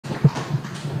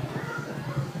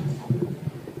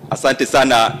Asante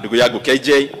sana ndugu yangu KJ.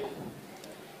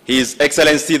 His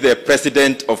Excellency the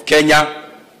President of Kenya,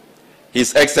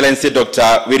 His Excellency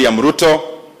Dr. William Ruto,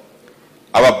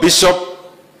 our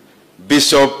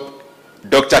Bishop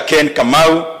Dr. Ken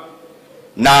Kamau,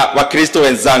 na Wakristo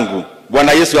wenzangu.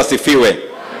 Bwana Yesu asifiwe. Amen.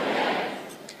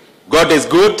 God is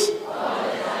good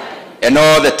and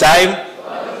all the time.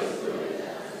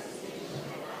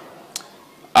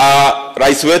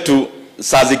 Rais wetu,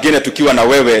 saa zingine tukiwa na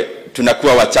wewe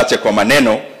tunakuwa wachache kwa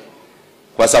maneno,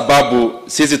 kwa sababu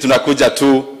sisi tunakuja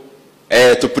tu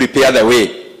to prepare the way.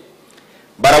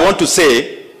 But I want to say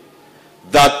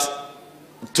that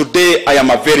today I am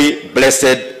a very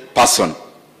blessed person.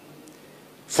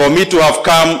 For me to have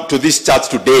come to this church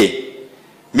today,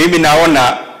 mimi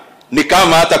naona ni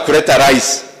kama hata kuleta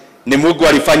rais ni Mungu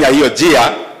alifanya hiyo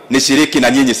jia nishiriki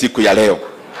na nyinyi siku ya leo.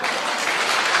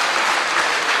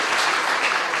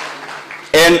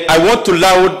 And I want to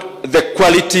laud the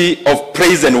quality of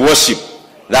praise and worship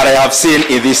that I have seen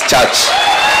in this church.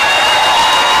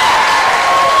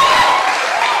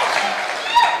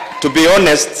 To be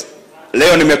honest,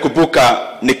 leo nimekumbuka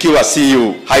nikiwa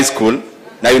CU High School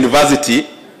na University,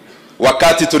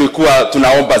 wakati tulikuwa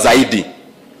tunaomba zaidi,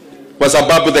 kwa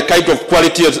sababu the kind of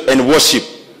quality and worship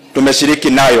tumeshiriki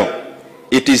nayo,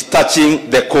 it is touching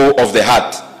the core of the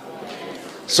heart.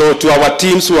 So to our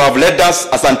teams who have led us,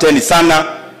 asanteni sana.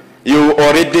 You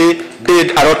already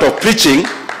did a lot of preaching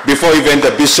before even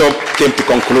the bishop came to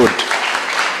conclude.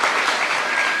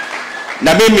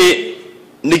 Na mimi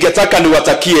ningetaka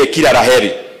niwatakie kila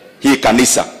laheri hii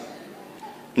kanisa.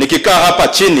 Nikikaa hapa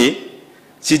chini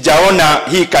sijaona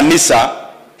hii kanisa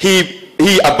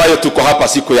hii ambayo tuko hapa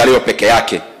siku ya leo peke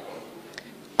yake.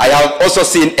 I have also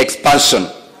seen expansion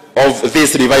of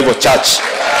this revival church.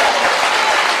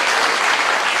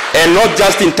 And not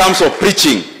just in terms of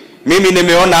preaching. Mimi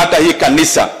nimeona hata hii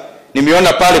kanisa,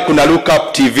 nimeona pale kuna Look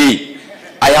Up TV.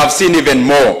 I have seen even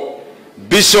more.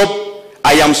 Bishop,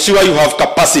 I am sure you have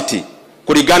capacity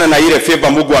kulingana na ile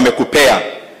favor Mungu amekupea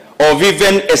of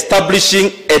even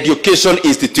establishing education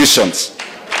institutions.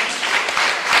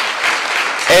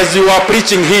 As you are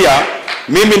preaching here,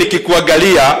 mimi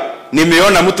nikikuangalia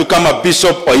nimeona mtu kama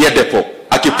Bishop Oyedepo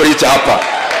akipreach hapa.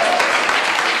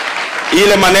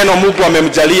 Ile maneno Mungu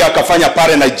amemjalia akafanya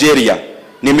pale Nigeria,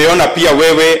 nimeona pia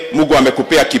wewe Mungu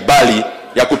amekupea kibali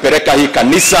ya kupeleka hii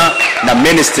kanisa na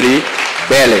ministry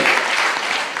mbele.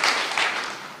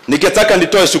 Ningetaka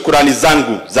nitoe shukrani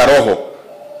zangu za roho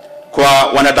kwa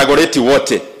wanadagoreti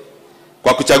wote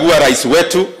kwa kuchagua rais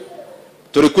wetu.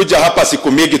 Tulikuja hapa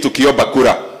siku mingi tukiomba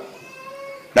kura,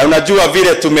 na unajua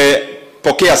vile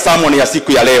tumepokea sermon ya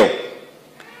siku ya leo.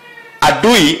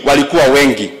 Adui walikuwa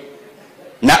wengi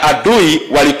na adui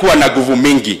walikuwa na nguvu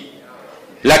mingi,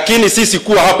 lakini sisi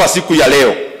kuwa hapa siku ya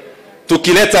leo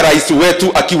tukileta rais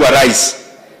wetu akiwa rais,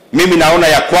 mimi naona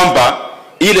ya kwamba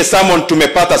ile sermon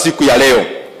tumepata siku ya leo,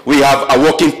 we have a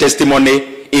walking testimony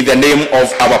in the name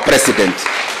of our president.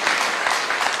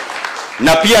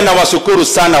 Na pia nawashukuru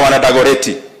sana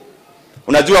wanadagoreti.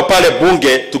 Unajua pale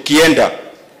bunge tukienda,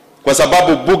 kwa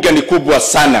sababu bunge ni kubwa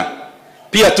sana,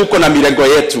 pia tuko na milengo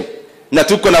yetu na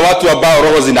tuko na watu ambao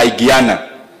roho zinaigiana.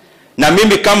 Na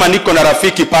mimi kama niko na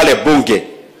rafiki pale bunge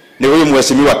ni huyu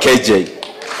mheshimiwa KJ.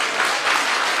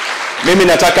 Mimi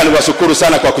nataka niwashukuru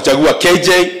sana kwa kuchagua KJ,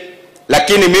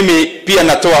 lakini mimi pia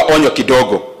natoa onyo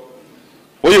kidogo.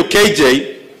 Huyu KJ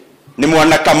ni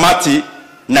mwanakamati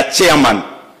na chairman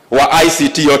wa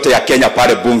ICT yote ya Kenya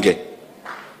pale bunge.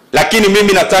 Lakini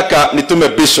mimi nataka nitume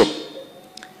bishop.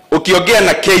 Ukiongea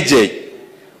na KJ,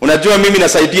 unajua mimi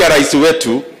nasaidia rais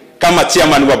wetu kama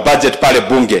chairman wa budget pale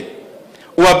bunge.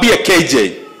 Uambie KJ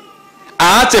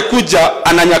aache kuja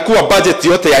ananyakua budget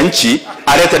yote ya nchi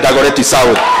alete Dagoretti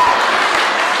South.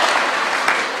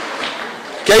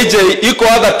 KJ iko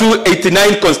other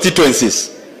 289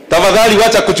 constituencies. Tafadhali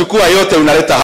wacha kuchukua yote unaleta